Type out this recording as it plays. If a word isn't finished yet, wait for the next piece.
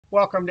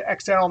Welcome to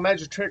Excel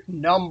Measure Trick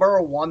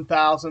number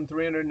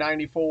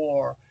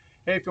 1394.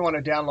 Hey, if you want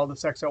to download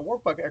this Excel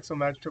workbook, Excel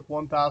Measure Trick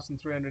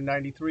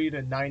 1393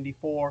 to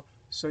 94,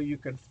 so you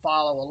can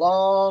follow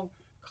along,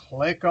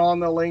 click on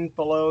the link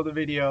below the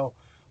video.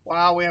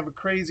 Wow, we have a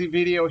crazy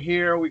video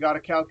here. We got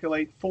to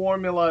calculate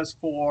formulas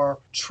for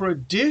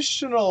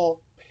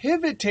traditional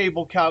pivot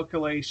table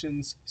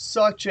calculations,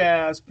 such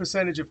as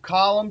percentage of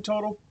column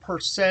total,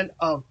 percent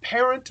of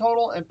parent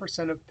total, and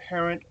percent of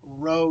parent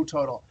row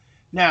total.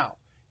 Now,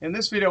 in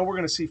this video, we're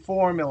going to see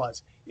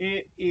formulas.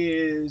 It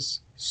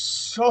is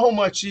so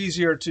much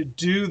easier to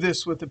do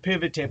this with the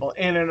pivot table.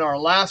 And in our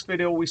last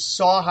video, we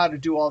saw how to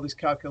do all these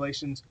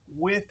calculations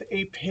with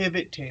a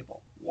pivot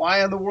table.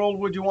 Why in the world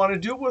would you want to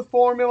do it with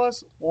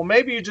formulas? Well,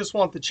 maybe you just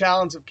want the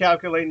challenge of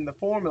calculating the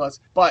formulas.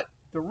 But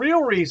the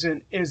real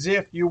reason is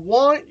if you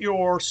want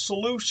your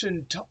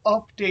solution to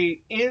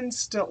update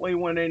instantly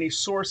when any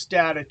source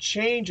data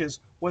changes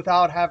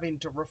without having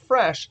to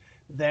refresh,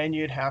 then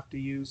you'd have to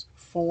use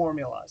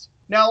formulas.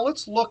 Now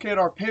let's look at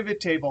our pivot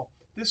table.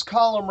 This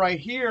column right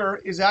here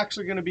is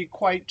actually going to be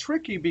quite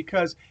tricky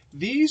because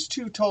these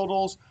two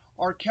totals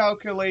are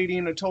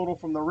calculating a total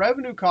from the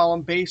revenue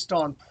column based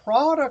on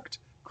product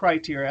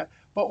criteria.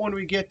 But when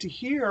we get to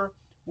here,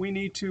 we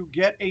need to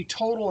get a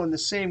total in the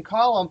same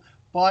column.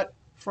 But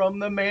from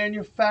the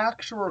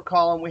manufacturer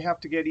column, we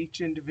have to get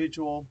each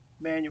individual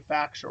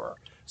manufacturer.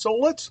 So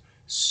let's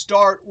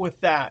start with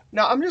that.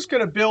 Now, I'm just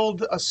going to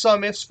build a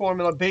SUMIFS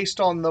formula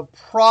based on the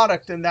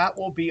product, and that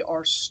will be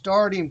our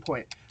starting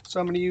point. So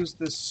I'm going to use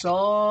the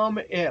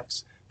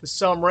SUMIFS. The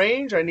sum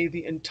range, I need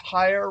the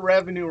entire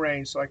revenue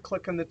range. So I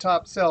click on the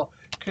top cell,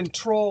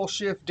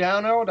 Control-Shift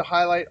down arrow to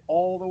highlight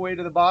all the way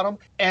to the bottom,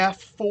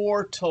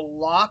 F4 to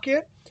lock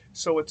it.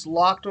 So it's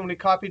locked when we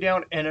copy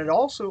down, and it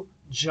also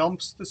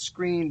jumps the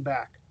screen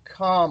back,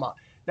 comma.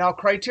 Now,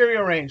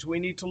 criteria range, we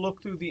need to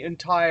look through the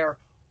entire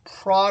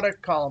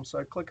product column. So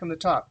I click on the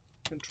top,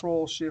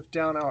 Control-Shift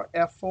down arrow,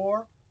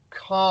 F4,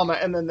 comma.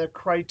 And then the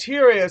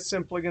criteria is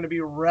simply going to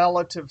be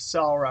relative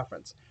cell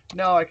reference.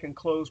 Now I can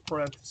close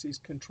parentheses,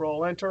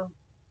 Control-Enter,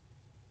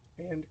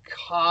 and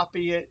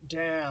copy it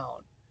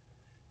down.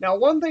 Now,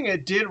 one thing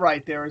it did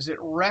right there is it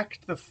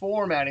wrecked the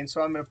formatting.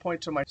 So I'm going to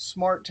point to my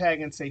Smart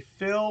tag and say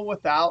fill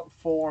without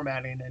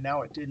formatting. And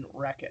now it didn't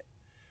wreck it.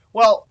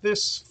 Well,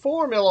 this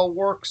formula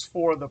works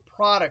for the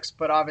products,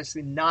 but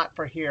obviously not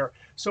for here.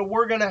 So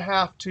we're going to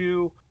have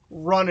to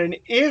run an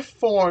if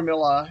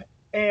formula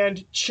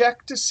and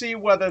check to see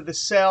whether the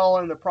cell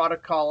in the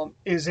product column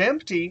is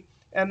empty,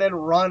 and then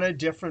run a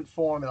different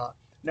formula.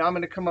 Now I'm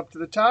going to come up to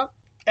the top,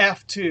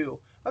 F2.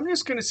 I'm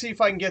just going to see if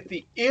I can get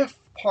the if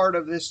part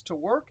of this to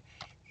work.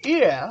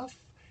 If,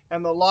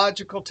 and the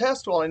logical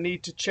test, well, I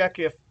need to check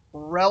if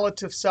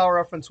relative cell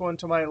reference 1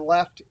 to my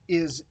left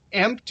is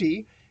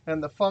empty.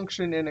 And the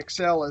function in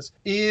Excel is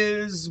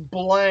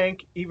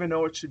ISBLANK, even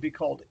though it should be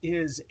called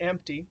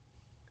ISEmpty.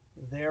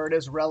 There it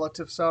is,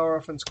 relative cell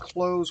reference,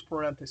 close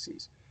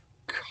parentheses,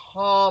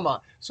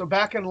 comma. So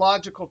back in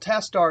logical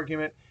test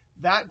argument,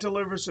 that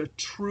delivers a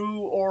true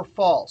or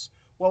false.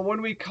 Well,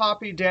 when we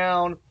copy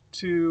down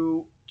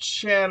to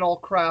channel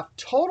craft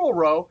total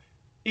row,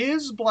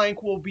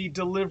 ISBLANK will be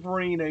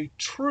delivering a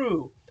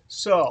true.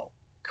 So,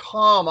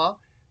 comma,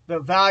 the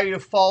value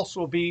of false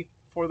will be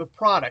for the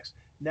products.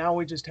 Now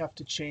we just have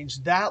to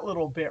change that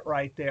little bit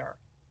right there.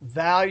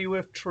 Value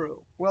if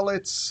true. Well,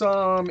 it's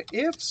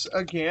SUMIFS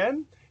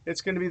again. It's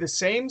going to be the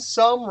same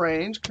sum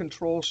range,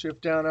 Control-Shift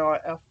down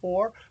arrow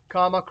F4,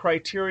 comma,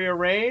 criteria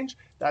range.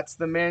 That's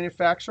the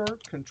manufacturer,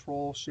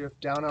 Control-Shift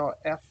down arrow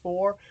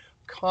F4,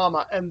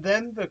 comma, and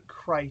then the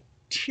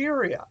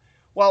criteria.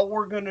 Well,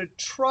 we're going to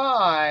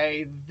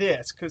try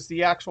this because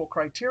the actual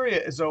criteria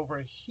is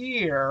over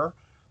here.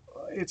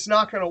 It's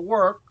not going to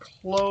work,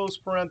 close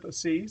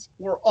parentheses.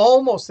 We're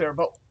almost there,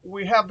 but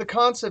we have the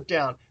concept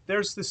down.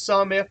 There's the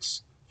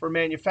SUMIFS for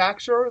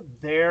manufacturer.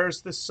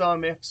 There's the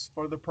SUMIFS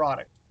for the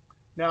product.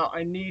 Now,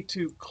 I need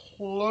to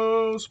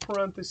close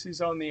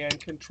parentheses on the end,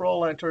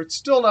 Control-Enter. It's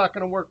still not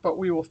going to work, but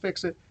we will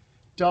fix it.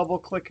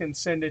 Double-click and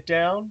send it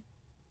down.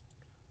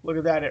 Look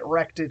at that, it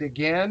wrecked it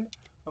again.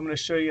 I'm going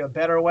to show you a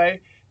better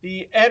way.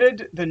 The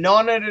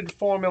non-edited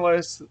formula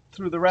is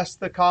through the rest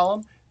of the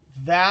column.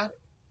 That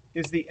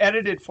is the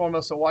edited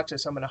formula. So watch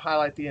this. I'm going to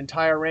highlight the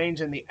entire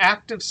range. And the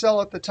active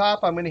cell at the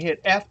top, I'm going to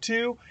hit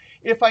F2.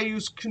 If I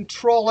use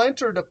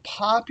Control-Enter to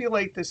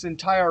populate this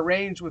entire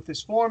range with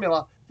this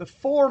formula, the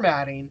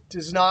formatting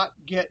does not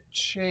get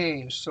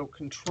changed. So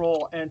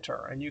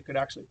Control-Enter. And you could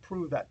actually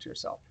prove that to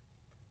yourself.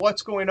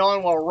 What's going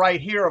on? Well, right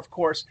here, of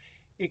course,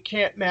 it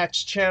can't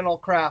match channel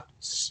craft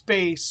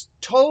space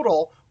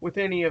total with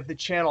any of the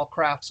channel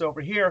crafts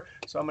over here.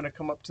 So I'm going to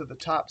come up to the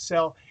top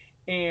cell.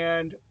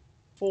 And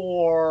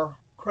for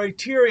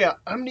criteria,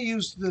 I'm going to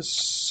use the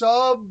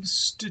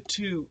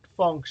substitute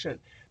function.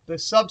 The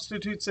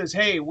substitute says,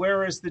 hey,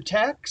 where is the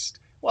text?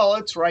 Well,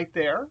 it's right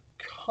there,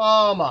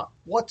 comma.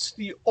 What's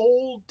the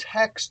old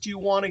text you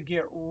want to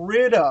get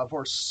rid of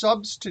or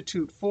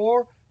substitute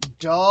for?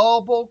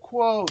 Double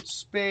quote,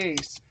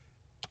 space,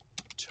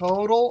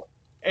 total,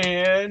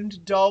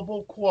 and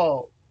double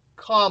quote.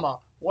 comma.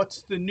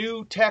 What's the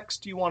new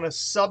text you want to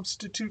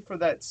substitute for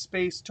that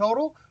space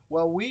total?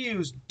 Well, we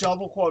use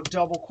double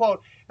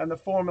quote, and the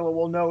formula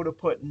will know to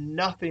put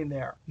nothing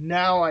there.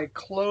 Now I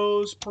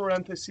close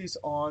parentheses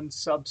on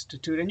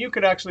substitute. And you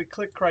could actually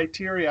click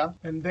criteria,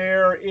 and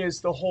there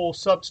is the whole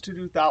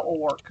substitute. That will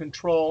work.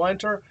 Control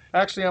Enter.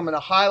 Actually, I'm going to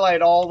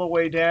highlight all the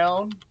way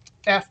down.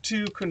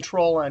 F2,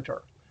 Control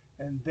Enter.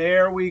 And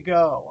there we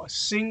go. A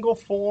single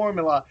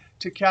formula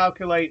to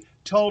calculate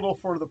total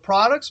for the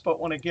products. But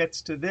when it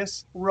gets to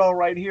this row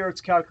right here, it's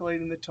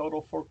calculating the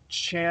total for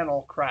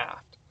channel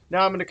craft.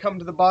 Now I'm going to come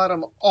to the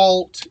bottom,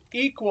 Alt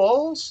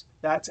equals.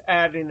 That's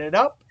adding it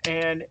up,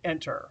 and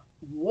Enter.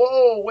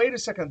 Whoa, wait a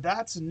second.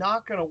 That's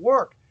not going to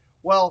work.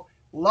 Well,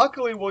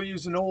 luckily, we'll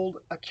use an old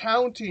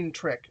accounting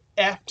trick.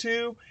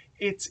 F2,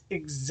 it's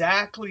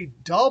exactly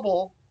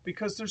double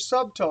because there's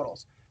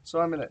subtotals.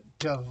 So I'm going to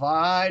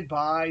divide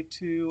by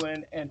 2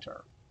 and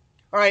Enter.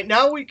 All right,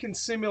 now we can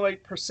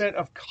simulate percent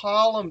of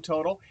column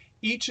total.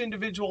 Each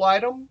individual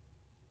item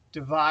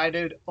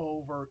divided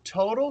over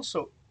total.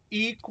 So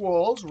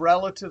equals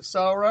relative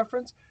cell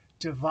reference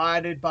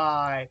divided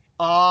by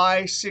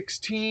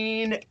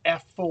I16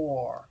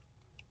 F4.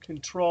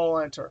 Control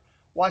Enter.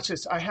 Watch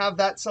this. I have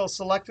that cell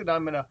selected.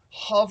 I'm going to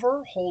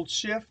hover, hold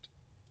Shift,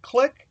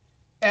 click,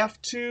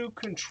 F2,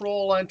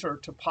 Control Enter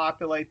to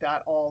populate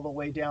that all the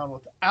way down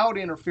without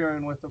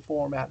interfering with the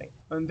formatting.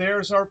 And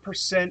there's our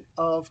percent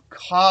of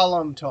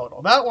column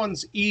total. That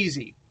one's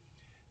easy.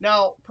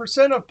 Now,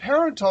 percent of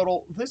parent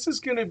total, this is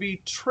going to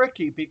be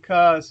tricky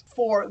because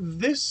for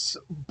this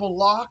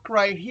block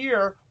right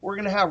here, we're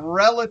going to have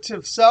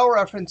relative cell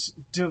reference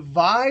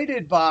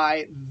divided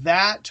by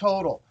that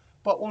total.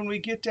 But when we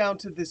get down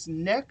to this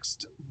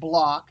next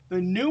block,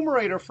 the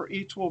numerator for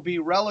each will be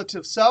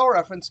relative cell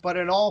reference. But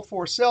in all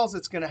 4 cells,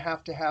 it's going to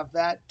have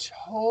that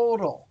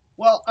total.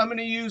 Well, I'm going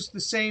to use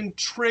the same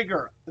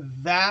trigger,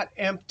 that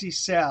empty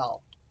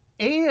cell.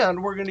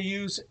 And we're going to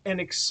use an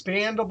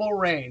expandable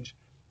range.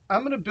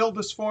 I'm going to build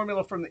this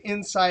formula from the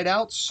inside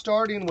out,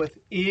 starting with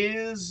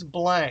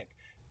ISBLANK.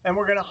 And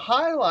we're going to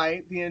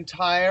highlight the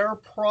entire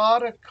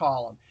product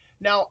column.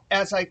 Now,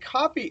 as I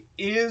copy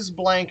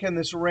ISBLANK and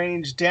this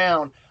range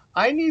down,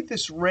 I need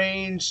this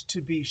range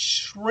to be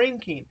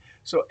shrinking.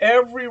 So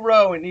every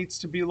row, it needs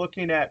to be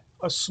looking at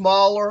a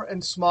smaller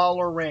and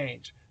smaller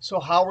range. So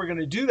how we're going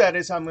to do that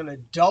is I'm going to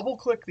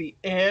double-click the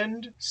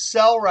end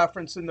cell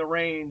reference in the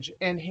range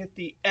and hit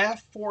the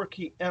F4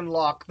 key and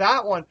lock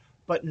that one,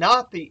 but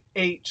not the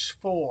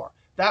H4.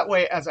 That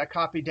way, as I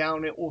copy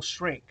down, it will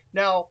shrink.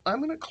 Now, I'm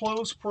going to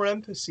close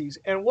parentheses.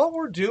 And what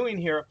we're doing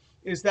here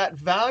is that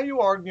value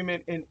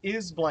argument in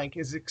ISBLANK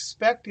is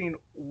expecting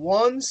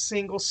one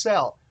single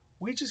cell.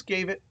 We just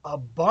gave it a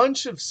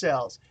bunch of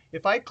cells.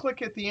 If I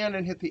click at the end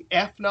and hit the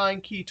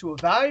F9 key to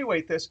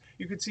evaluate this,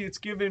 you can see it's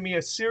giving me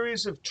a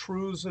series of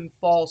trues and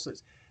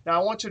falses. Now,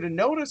 I want you to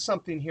notice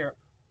something here.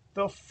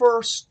 The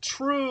first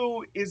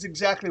true is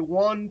exactly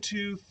 1,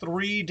 2,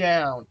 3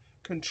 down.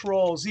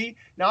 Control Z.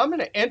 Now I'm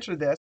going to enter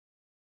this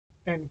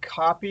and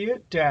copy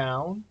it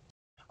down.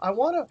 I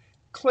want to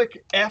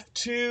click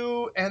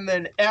F2 and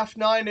then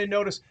F9 and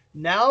notice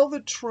now the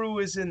true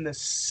is in the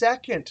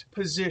second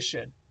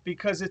position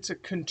because it's a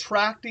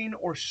contracting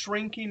or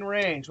shrinking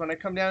range. When I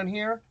come down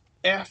here,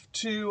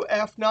 F2,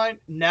 F9,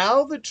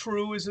 now the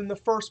true is in the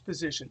first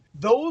position.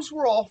 Those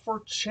were all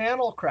for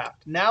channel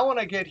craft. Now when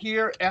I get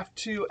here,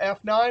 F2,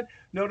 F9,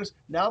 notice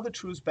now the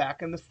true is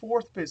back in the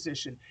fourth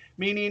position,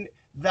 meaning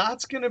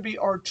that's going to be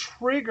our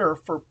trigger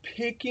for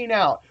picking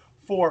out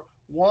for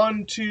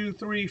 1, 2,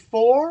 3,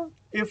 4.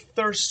 If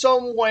there's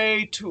some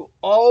way to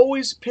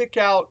always pick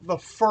out the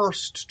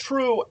first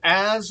true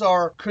as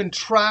our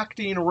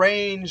contracting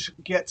range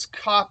gets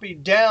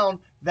copied down,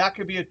 that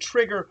could be a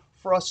trigger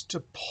for us to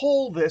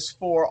pull this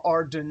for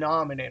our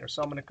denominator.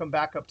 So I'm going to come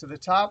back up to the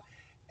top,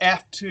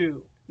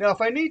 F2. Now,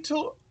 if I need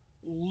to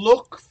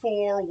look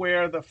for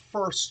where the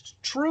first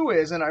true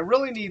is, and I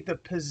really need the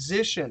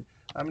position,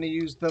 I'm going to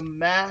use the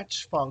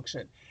match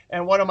function.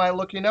 And what am I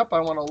looking up?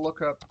 I want to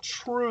look up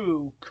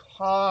true,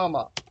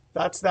 comma.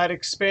 That's that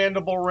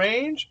expandable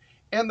range.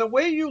 And the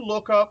way you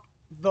look up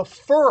the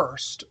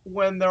first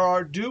when there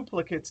are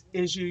duplicates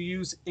is you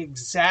use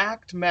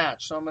exact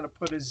match. So I'm going to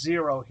put a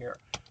 0 here.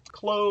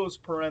 Close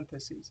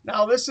parentheses.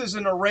 Now, this is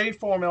an array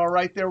formula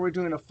right there. We're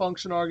doing a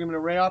function argument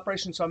array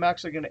operation. So I'm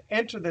actually going to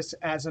enter this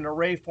as an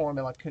array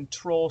formula.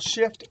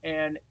 Control-Shift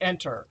and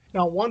Enter.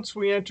 Now, once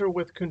we enter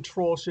with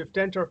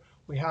Control-Shift-Enter,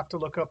 we have to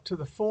look up to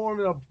the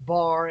formula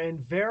bar and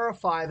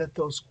verify that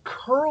those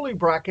curly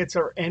brackets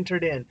are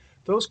entered in.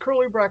 Those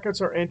curly brackets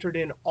are entered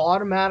in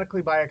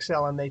automatically by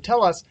Excel, and they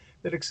tell us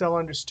that Excel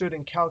understood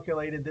and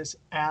calculated this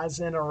as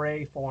an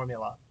array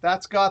formula.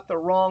 That's got the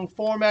wrong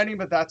formatting,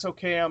 but that's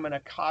OK. I'm going to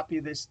copy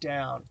this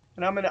down.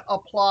 And I'm going to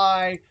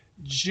apply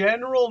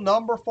general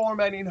number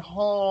formatting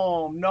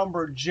home,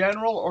 number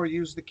general, or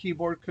use the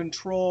keyboard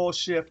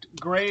Control-Shift,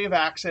 grave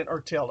accent, or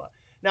tilde.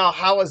 Now,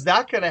 how is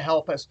that going to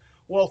help us?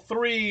 Well,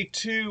 3,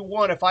 2,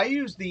 1. If I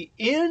use the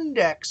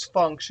index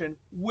function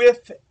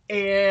with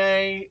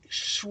a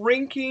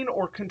shrinking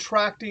or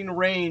contracting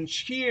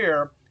range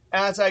here,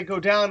 as I go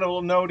down,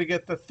 it'll know to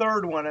get the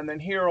third one, and then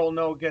here it'll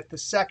know to get the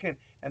second,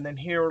 and then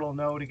here it'll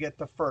know to get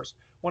the first.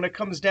 When it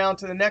comes down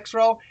to the next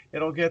row,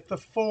 it'll get the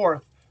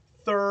fourth,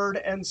 third,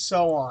 and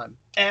so on.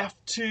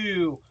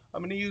 F2,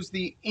 I'm going to use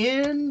the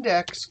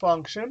index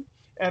function.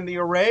 And the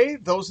array,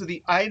 those are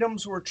the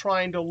items we're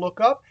trying to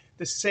look up,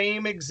 the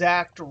same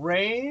exact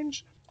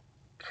range,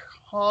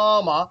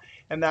 comma,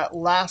 and that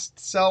last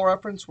cell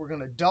reference, we're going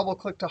to double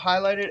click to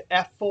highlight it,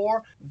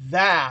 F4.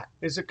 That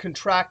is a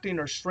contracting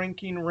or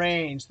shrinking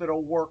range that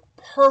will work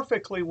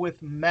perfectly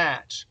with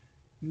match.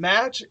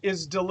 Match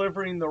is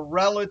delivering the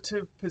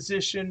relative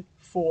position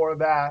for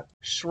that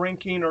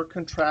shrinking or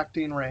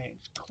contracting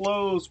range.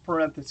 Close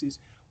parentheses.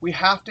 We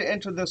have to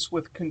enter this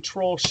with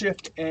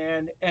Control-Shift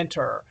and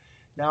Enter.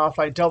 Now, if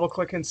I double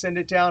click and send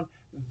it down,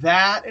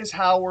 that is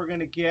how we're going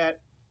to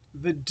get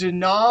the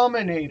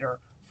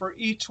denominator for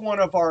each one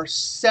of our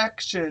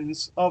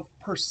sections of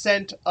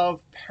percent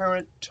of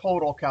parent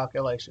total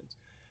calculations.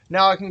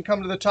 Now I can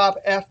come to the top,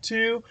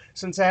 F2.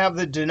 Since I have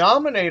the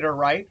denominator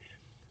right,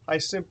 I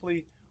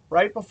simply,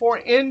 right before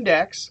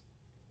index,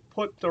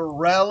 put the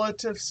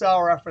relative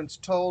cell reference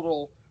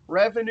total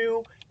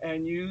revenue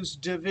and use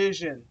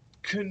division.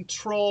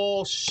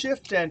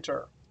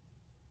 Control-Shift-Enter.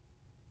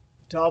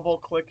 Double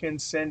click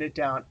and send it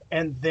down.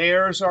 And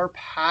there's our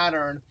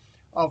pattern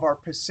of our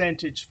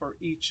percentage for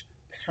each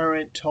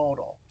parent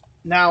total.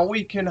 Now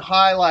we can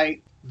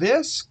highlight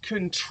this,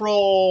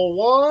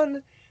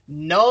 Control-1,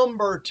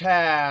 Number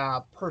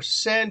tab,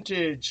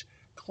 percentage,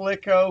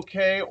 click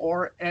OK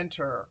or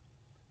Enter.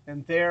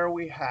 And there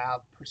we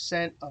have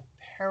percent of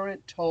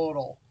parent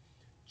total,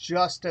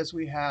 just as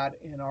we had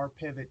in our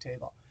pivot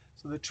table.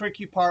 So the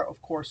tricky part,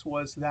 of course,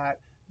 was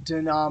that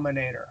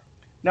denominator.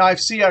 Now,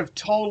 I've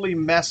totally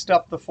messed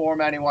up the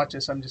formatting. Watch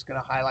this. I'm just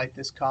going to highlight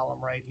this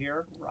column right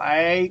here.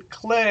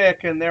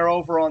 Right-click, and there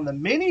over on the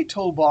mini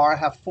toolbar, I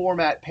have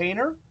Format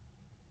Painter.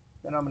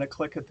 Then I'm going to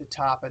click at the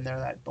top, and there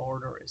that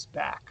border is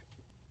back.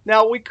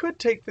 Now, we could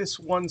take this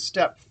one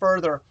step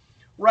further.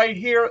 Right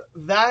here,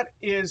 that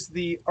is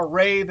the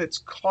array that's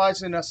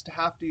causing us to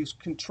have to use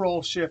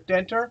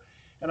Control-Shift-Enter.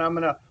 And I'm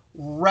going to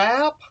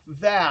wrap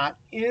that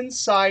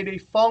inside a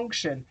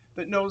function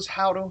that knows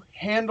how to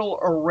handle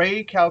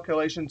array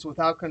calculations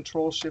without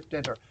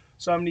Control-Shift-Enter.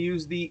 So I'm going to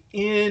use the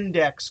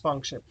index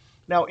function.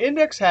 Now,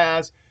 index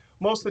has,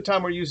 most of the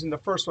time we're using the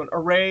first one,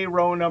 array,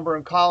 row number,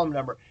 and column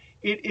number.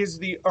 It is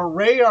the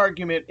array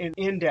argument in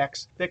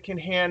index that can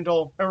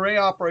handle array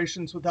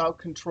operations without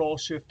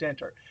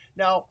Control-Shift-Enter.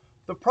 Now,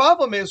 the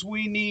problem is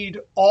we need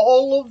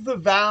all of the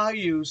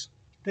values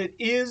that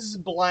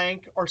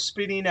ISBLANK are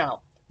spitting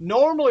out.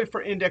 Normally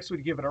for index,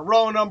 we'd give it a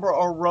row number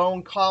or row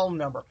and column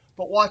number.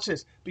 But watch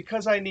this.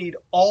 Because I need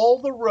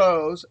all the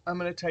rows, I'm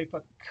going to type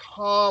a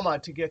comma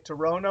to get to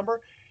row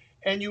number.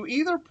 And you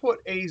either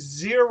put a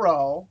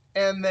 0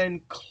 and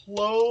then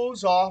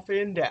close off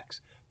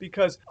index.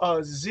 Because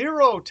a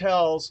 0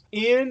 tells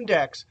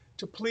index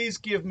to please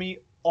give me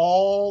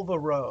all the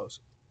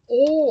rows.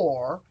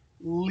 Or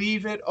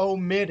leave it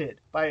omitted.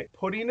 By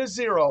putting a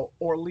 0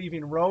 or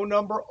leaving row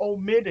number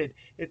omitted,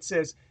 it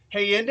says,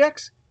 hey,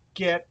 index,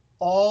 get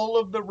all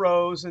of the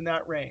rows in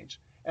that range.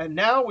 And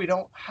now we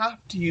don't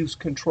have to use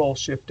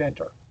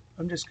Control-Shift-Enter.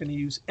 I'm just going to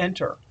use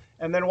Enter.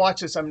 And then watch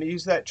this. I'm going to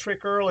use that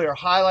trick earlier.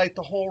 Highlight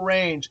the whole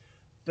range.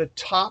 The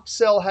top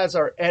cell has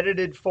our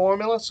edited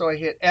formula, so I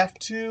hit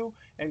F2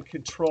 and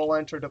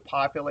Control-Enter to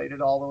populate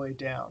it all the way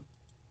down.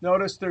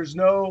 Notice there's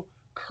no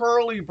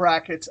curly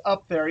brackets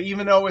up there.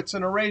 Even though it's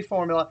an array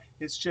formula,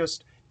 it's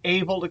just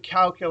able to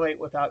calculate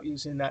without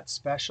using that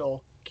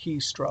special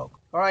keystroke.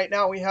 All right,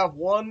 now we have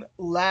one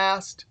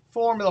last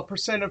formula,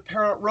 percent of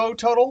parent row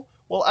total.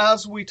 Well,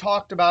 as we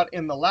talked about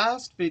in the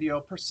last video,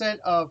 percent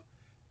of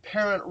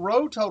parent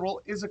row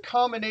total is a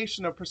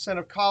combination of percent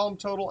of column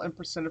total and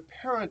percent of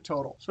parent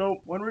total.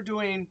 So when we're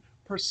doing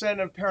percent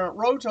of parent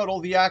row total,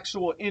 the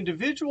actual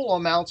individual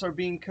amounts are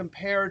being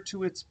compared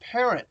to its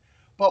parent.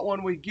 But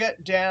when we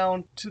get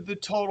down to the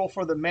total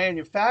for the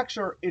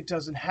manufacturer, it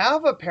doesn't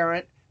have a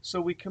parent, so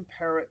we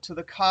compare it to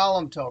the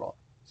column total.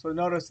 So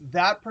notice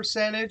that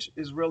percentage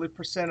is really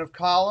percent of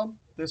column.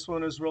 This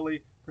one is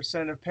really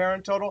percent of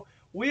parent total.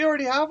 We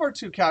already have our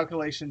two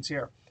calculations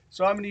here.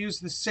 So I'm going to use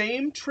the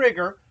same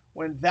trigger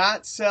when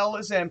that cell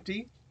is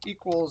empty,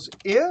 equals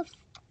if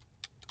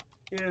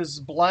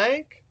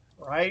ISBLANK,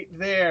 right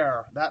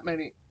there, that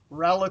many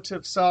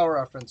relative cell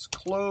reference,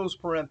 close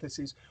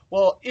parentheses.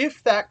 Well,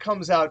 if that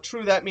comes out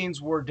true, that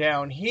means we're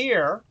down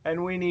here,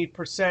 and we need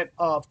percent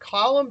of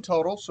column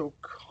total, so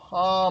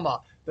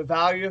comma, the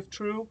value if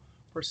true,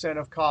 percent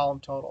of column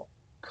total,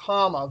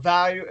 comma,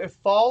 value if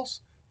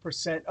false,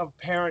 percent of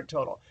parent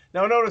total.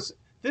 Now notice,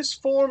 this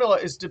formula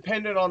is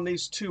dependent on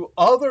these two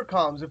other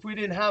columns. If we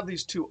didn't have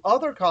these two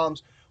other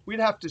columns, we'd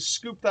have to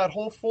scoop that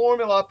whole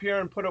formula up here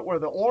and put it where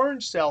the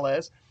orange cell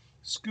is,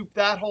 scoop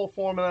that whole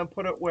formula and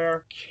put it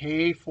where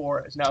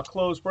K4 is. Now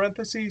close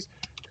parentheses,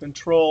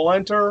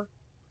 Control-Enter,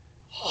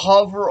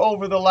 hover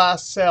over the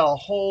last cell,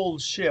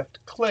 hold Shift,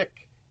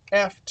 click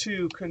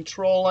F2,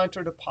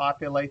 Control-Enter to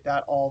populate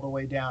that all the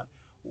way down.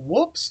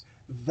 Whoops,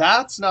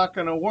 That's not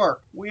going to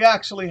work. We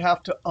actually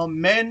have to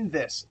amend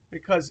this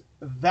because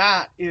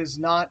that is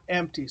not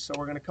empty. So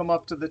we're going to come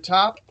up to the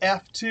top,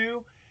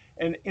 F2,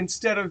 and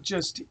instead of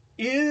just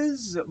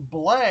is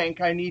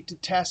blank, I need to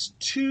test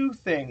two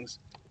things.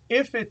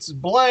 If it's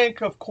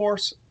blank, of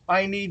course,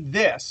 I need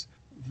this.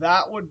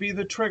 That would be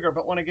the trigger.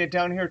 But when I get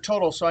down here,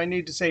 total, so I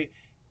need to say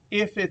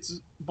if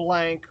it's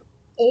blank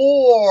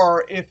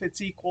or if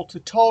it's equal to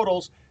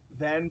totals,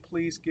 then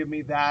please give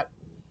me that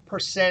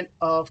percent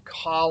of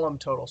column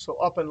total. So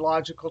up in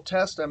logical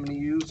test, I'm going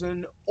to use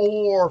an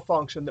OR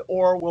function. The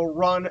OR will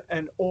run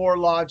an OR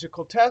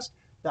logical test.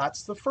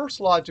 That's the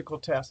first logical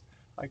test.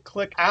 I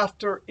click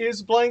after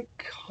is blank,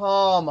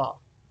 comma.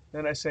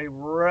 Then I say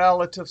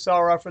relative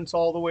cell reference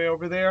all the way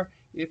over there.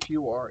 If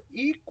you are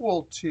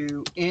equal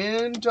to,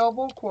 in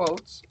double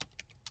quotes,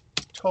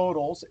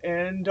 totals,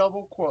 in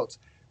double quotes,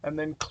 and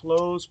then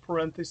close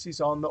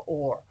parentheses on the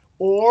OR.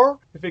 Or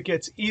if it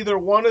gets either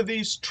one of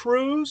these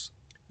trues,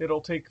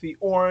 it'll take the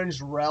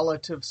orange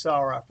relative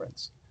cell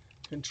reference.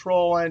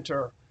 Control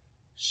Enter,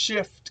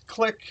 Shift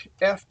click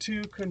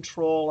F2,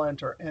 Control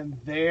Enter, and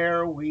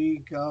there we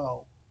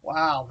go.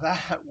 Wow,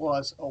 that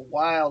was a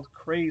wild,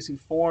 crazy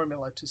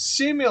formula to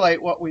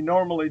simulate what we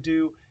normally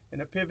do in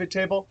a pivot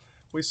table.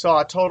 We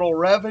saw total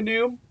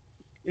revenue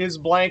is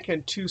blank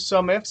and two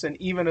SUMIFS and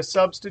even a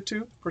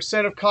substitute.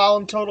 Percent of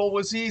column total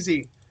was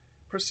easy.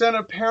 Percent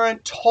of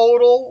parent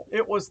total,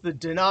 it was the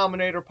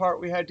denominator part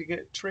we had to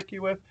get tricky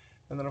with.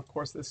 And then, of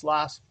course, this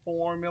last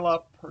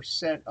formula,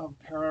 percent of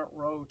parent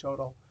row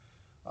total.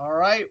 All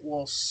right,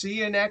 we'll see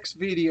you next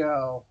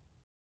video.